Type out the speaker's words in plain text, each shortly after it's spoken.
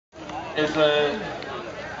Is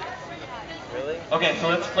Really? okay, so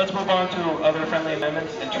let's move on to other friendly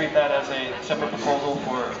amendments and treat that as a separate proposal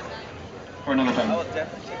for another time. I will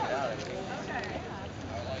definitely check it out.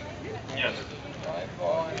 Yes.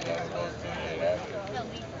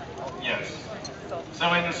 Yes.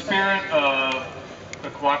 So in the spirit of the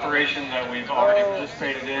cooperation that we've already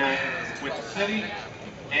participated in with the city,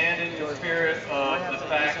 and in the spirit of the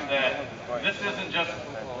fact that this isn't just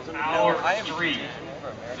our street.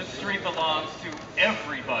 This street belongs to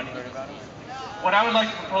everybody. What I would like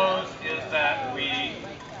to propose is that we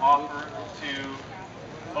offer to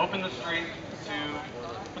open the street to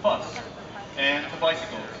the bus and to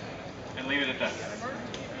bicycles and leave it at that.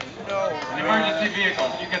 No. Emergency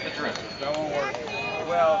vehicles, you get the drift. That won't work.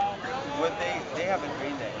 Well, what they have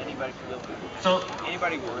agreed that anybody can live with. So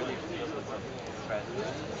anybody worthy can live with the president.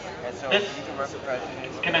 And so this, you can run for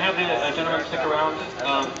president. can I have the gentleman stick around?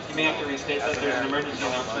 You may have to restate that there's an emergency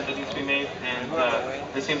announcement that needs to be made, and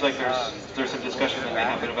it seems like there's some discussion that may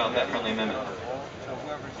happen about that friendly amendment. So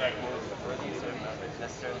whoever's worthy is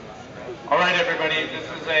necessarily. All right, everybody, this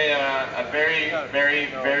is a very, very,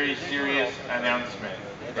 very serious announcement.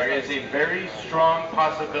 There is a very strong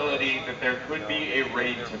possibility that there could be a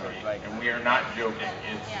raid tonight, and we are not joking.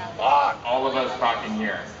 It's all of us talking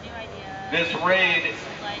here. This raid,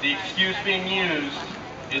 the excuse being used,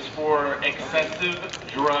 is for excessive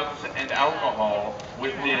drugs and alcohol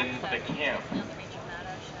within the camp.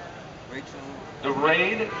 The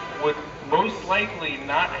raid would most likely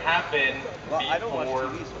not happen before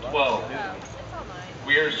 12.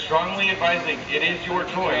 We are strongly advising, it is your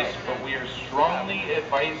choice, but we are strongly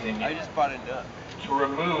advising to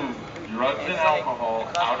remove drugs and alcohol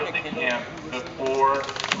out of the camp before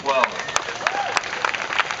 12.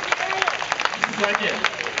 Second,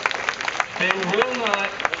 they will not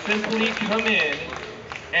simply come in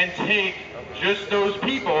and take just those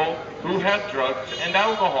people who have drugs and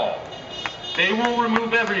alcohol. They will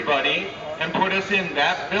remove everybody and put us in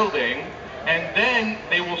that building, and then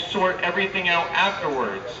they will sort everything out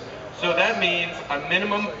afterwards. So that means a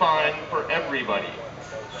minimum fine for everybody.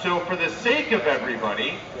 So for the sake of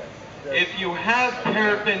everybody, if you have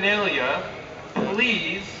paraphernalia,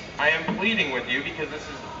 please, I am pleading with you because this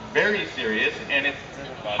is very serious and it's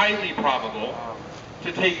highly probable,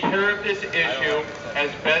 to take care of this issue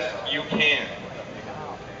as best you can.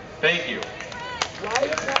 Thank you.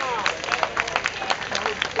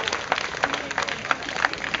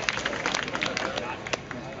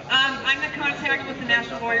 I'm the contact with the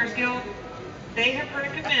National Lawyers Guild. They have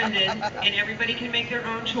recommended, and everybody can make their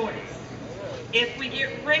own choice, if we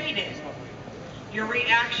get raided, your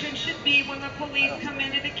reaction should be when the police come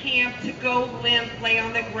into the camp to go limp, lay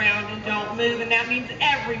on the ground, and don't move, and that means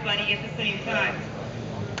everybody at the same time.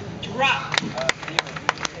 Drop.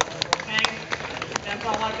 Okay? That's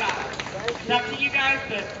all I got. It's up to you guys,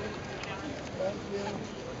 but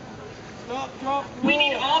we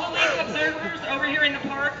need all the legal observers over here in the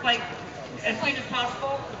park, like, as soon as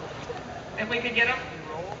possible, if we could get them.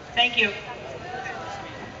 Thank you.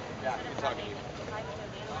 Yeah, good talking to you.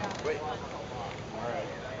 Wait. All right,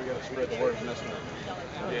 we got to spread the word from this one.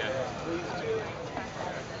 Yeah.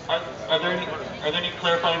 Are there any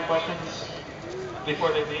clarifying questions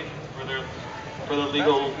before they leave for the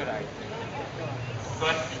legal? Go ahead.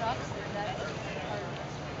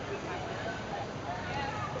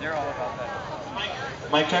 They're all about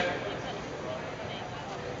that. Mic check.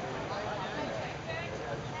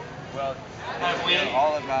 Well, Have we they're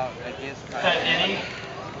all about against set any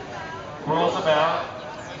rules about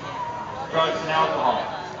drugs and alcohol?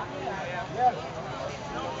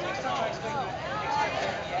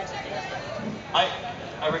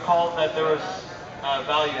 I recall that there was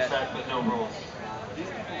value set but no rules. These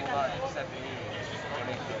people will not accept any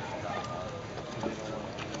donations of alcohol.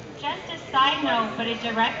 Just a side note, but it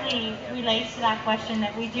directly relates to that question,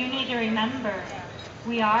 that we do need to remember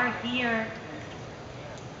we are here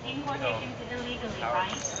in quotations illegally,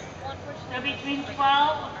 right? So between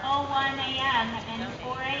 12:01 a.m. and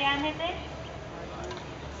 4 a.m. is it?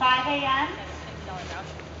 5 a.m.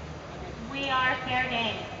 we are fair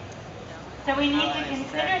game. So we need to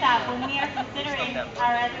consider that when we are considering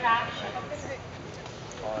our other actions.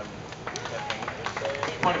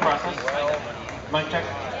 Point of process. Mic check.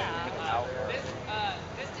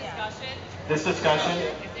 This discussion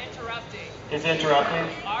is interrupting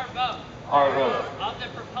our vote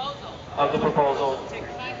of the proposal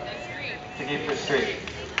to keep the street.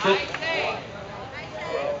 I say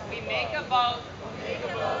we make a vote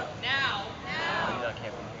now,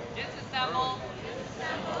 disassemble,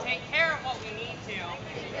 take care of what we need to,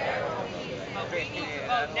 but we need to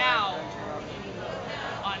vote now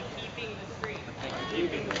on keeping the street.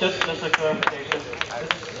 Just a clarification.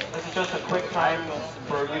 This is just a quick time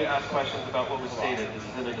for you to ask questions about what was stated. This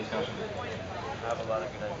isn't a discussion. I have a lot of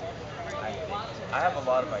good ideas. I have a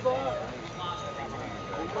lot of ideas.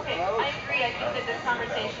 Okay, I agree. I think that this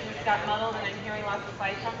conversation has got muddled and I'm hearing lots of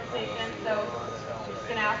side conversation. So I'm just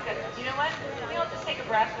going to ask it. You know what? We all just take a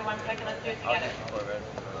breath for 1 second. Let's do it I'll together. just people are ready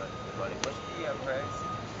for the money. What's the price?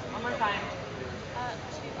 One more time.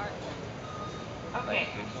 Okay.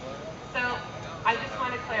 So I just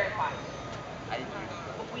want to clarify.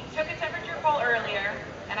 We took a temperature poll earlier,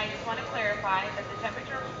 and I just want to clarify that the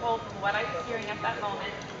temperature poll, from what I was hearing at that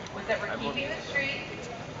moment, was that we're keeping the street,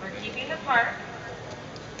 we're keeping the park,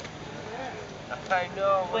 I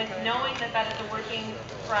know. with knowing that that is a working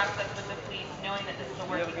process with the police, knowing that this is a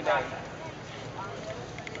working process.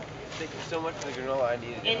 Thank you so much for the granola. I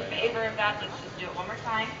needed it. In favor of that, let's just do it one more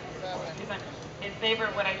time. Because I'm in favor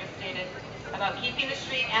of what I just stated about keeping the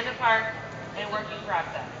street and the park in a working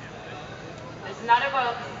process. This is not a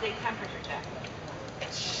vote, this is a temperature check.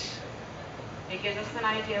 It gives us an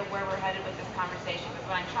idea of where we're headed with this conversation. Because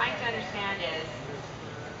what I'm trying to understand is,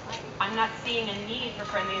 I'm not seeing a need for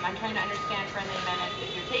friendly, I'm trying to understand friendly amendments.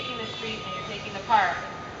 If you're taking the street and you're taking the park,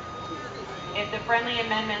 if the friendly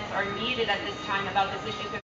amendments are needed at this time about this issue,